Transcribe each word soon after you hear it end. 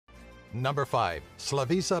Number 5.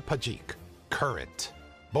 Slavisa Pajkic, current.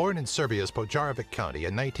 Born in Serbia's Požarevac County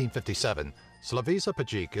in 1957, Slavisa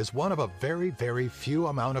Pajkic is one of a very few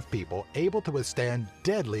amount of people able to withstand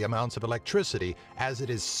deadly amounts of electricity as it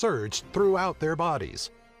is surged throughout their bodies.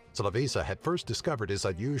 Slavisa had first discovered his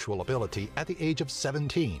unusual ability at the age of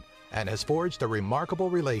 17 and has forged a remarkable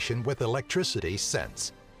relation with electricity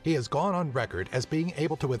since. He has gone on record as being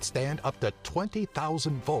able to withstand up to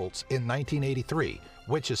 20,000 volts in 1983,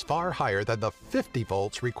 which is far higher than the 50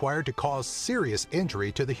 volts required to cause serious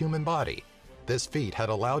injury to the human body. This feat had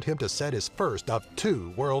allowed him to set his first of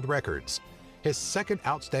 2 world records. His second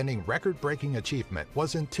outstanding record-breaking achievement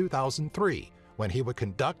was in 2003, when he would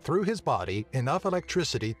conduct through his body enough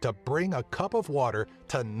electricity to bring a cup of water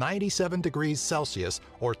to 97 degrees Celsius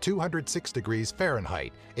or 206 degrees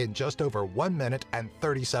Fahrenheit in just over 1 minute and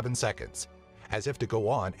 37 seconds. As if to go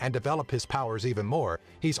on and develop his powers even more,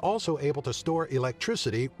 he's also able to store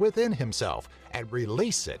electricity within himself and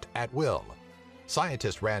release it at will.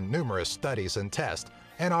 Scientists ran numerous studies and tests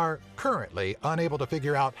and are currently unable to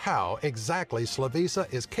figure out how exactly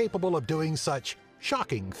Slavisa is capable of doing such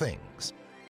shocking things.